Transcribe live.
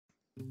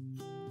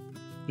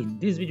In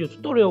this video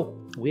tutorial,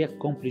 we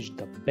accomplished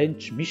the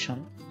bench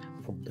mission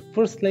from the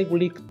first LEGO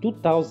League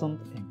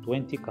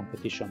 2020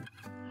 competition.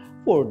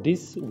 For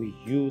this, we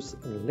use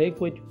a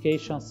LEGO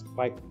Education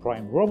Spike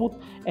Prime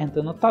robot and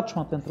an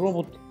attachment and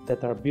robot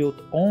that are built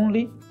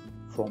only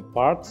from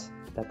parts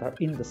that are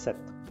in the set.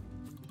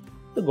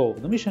 The goal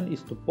of the mission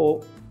is to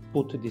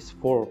put these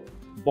 4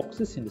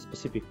 boxes in the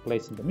specific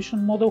place in the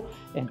mission model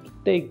and to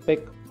take back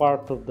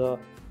part of the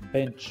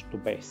bench to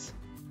base.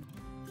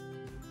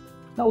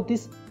 Now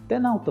this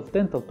 10 out of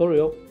 10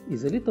 tutorial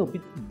is a little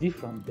bit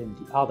different than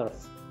the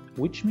others,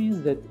 which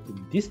means that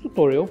in this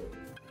tutorial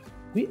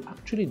we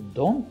actually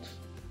don't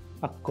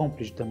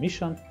accomplish the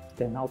mission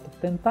 10 out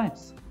of 10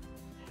 times.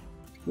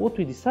 What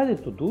we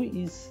decided to do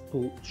is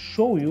to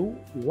show you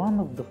one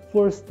of the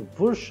first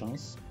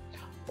versions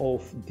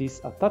of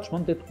this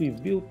attachment that we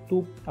built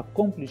to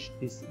accomplish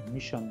this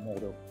mission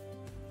model.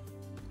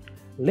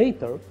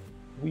 Later,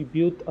 we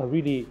built a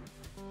really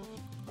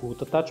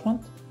good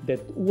attachment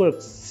that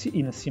works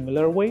in a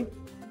similar way,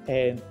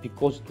 and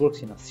because it works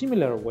in a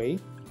similar way,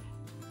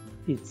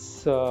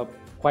 it's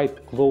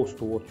quite close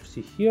to what you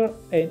see here,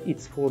 and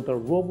it's for the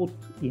robot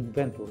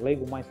inventor,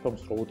 LEGO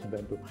Mindstorm's robot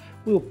inventor.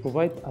 We will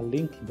provide a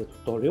link in the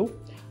tutorial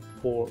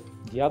for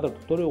the other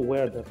tutorial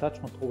where the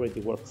attachment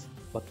already works.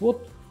 But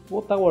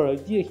what our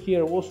idea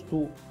here was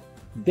to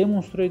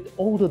demonstrate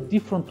all the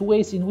different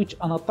ways in which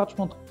an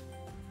attachment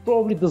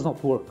probably does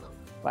not work.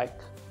 Like,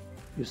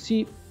 you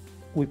see,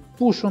 we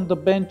push on the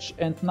bench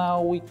and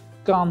now we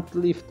can't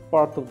lift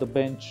part of the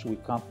bench, we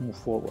can't move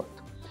forward.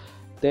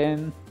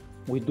 Then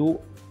we do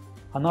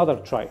another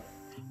try.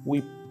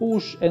 We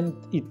push and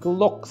it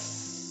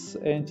locks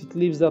and it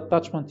leaves the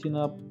attachment in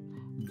a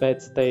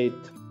bad state.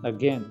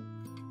 Again,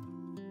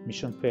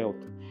 mission failed.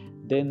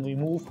 Then we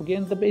move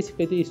again. The basic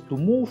idea is to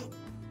move,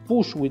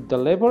 push with the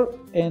lever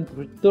and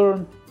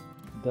return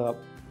the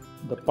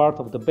part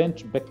of the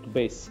bench back to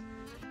base.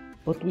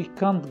 But we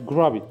can't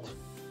grab it.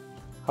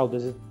 How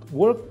does it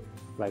work?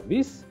 Like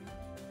this.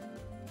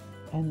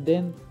 And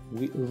then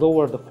we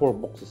lower the 4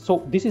 boxes.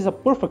 So this is a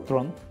perfect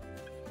run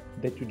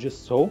that you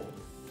just saw,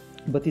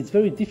 but it's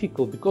very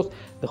difficult because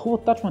the whole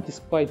attachment is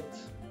quite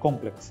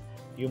complex.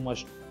 You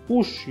must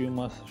push, you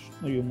must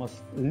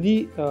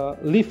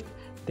lift,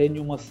 then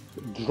you must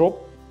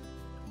drop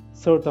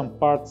certain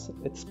parts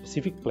at a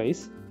specific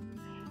place,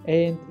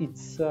 and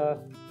it's a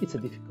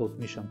difficult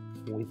mission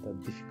with a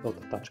difficult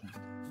attachment,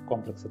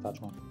 complex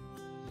attachment.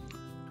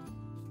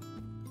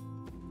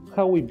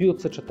 How we build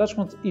such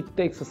attachments, it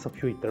takes us a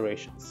few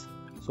iterations.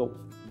 So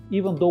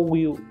even though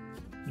you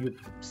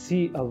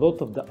see a lot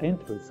of the end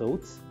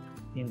results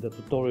in the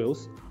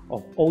tutorials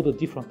of all the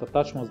different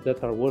attachments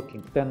that are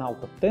working 10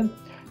 out of 10,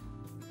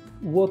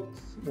 what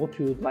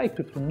we would like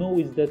you to know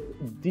is that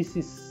this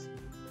is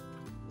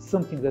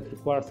something that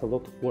requires a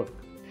lot of work.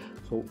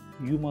 So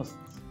you must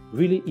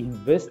really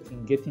invest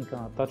in getting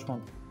an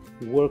attachment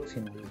that works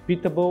in a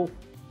repeatable,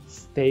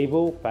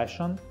 stable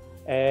fashion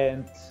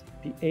and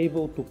be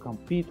able to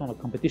compete on a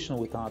competition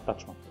with an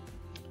attachment.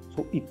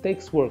 So it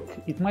takes work.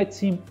 It might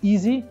seem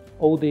easy,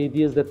 all the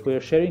ideas that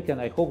we're sharing,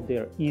 and I hope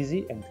they're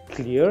easy and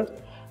clear,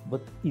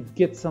 but it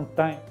gets some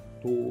time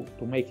to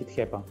make it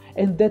happen.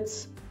 And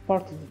that's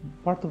part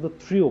of the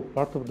thrill,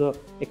 part of the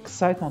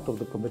excitement of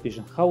the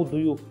competition. How do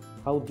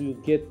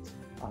you get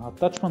an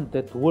attachment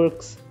that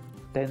works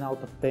 10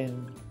 out of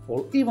 10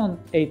 or even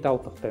 8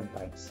 out of 10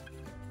 times?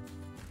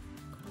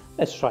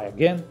 Let's try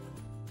again.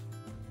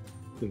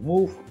 We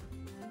move,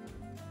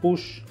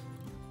 push,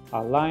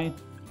 align,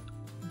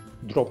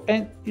 drop,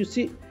 and you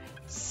see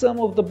some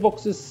of the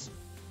boxes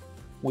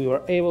we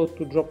were able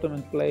to drop them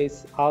in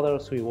place,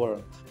 others we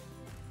weren't.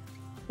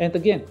 And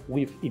again,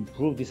 we've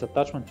improved this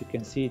attachment. You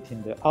can see it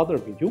in the other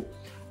video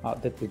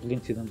that we've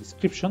linked in the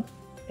description,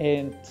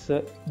 and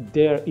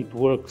there it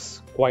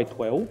works quite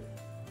well.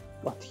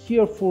 But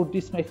here for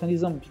this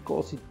mechanism,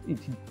 because it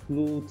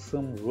includes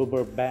some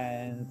rubber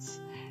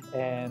bands,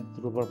 and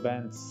rubber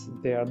bands,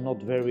 they are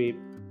not very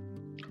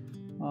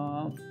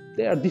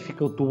they are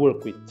difficult to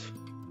work with,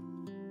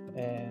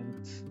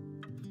 and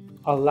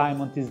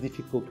alignment is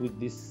difficult with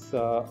this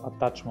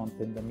attachment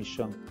and the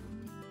mission.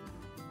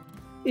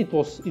 It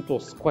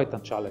was quite a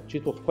challenge.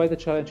 It was quite a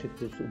challenge.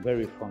 It was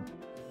very fun.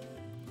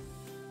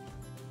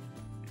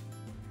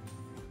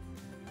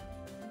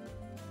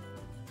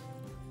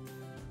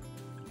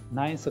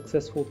 Nine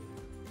successful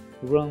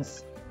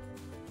runs.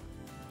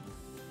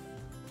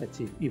 Let's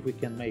see if we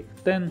can make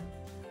 10.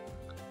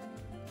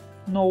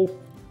 No.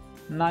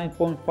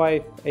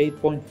 9.5,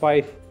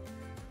 8.5.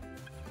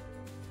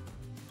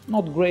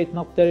 Not great,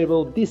 not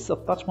terrible. This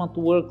attachment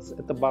works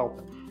at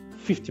about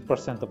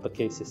 50% of the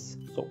cases.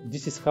 So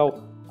this is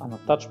how an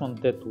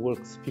attachment that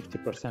works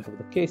 50% of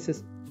the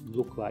cases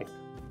look like.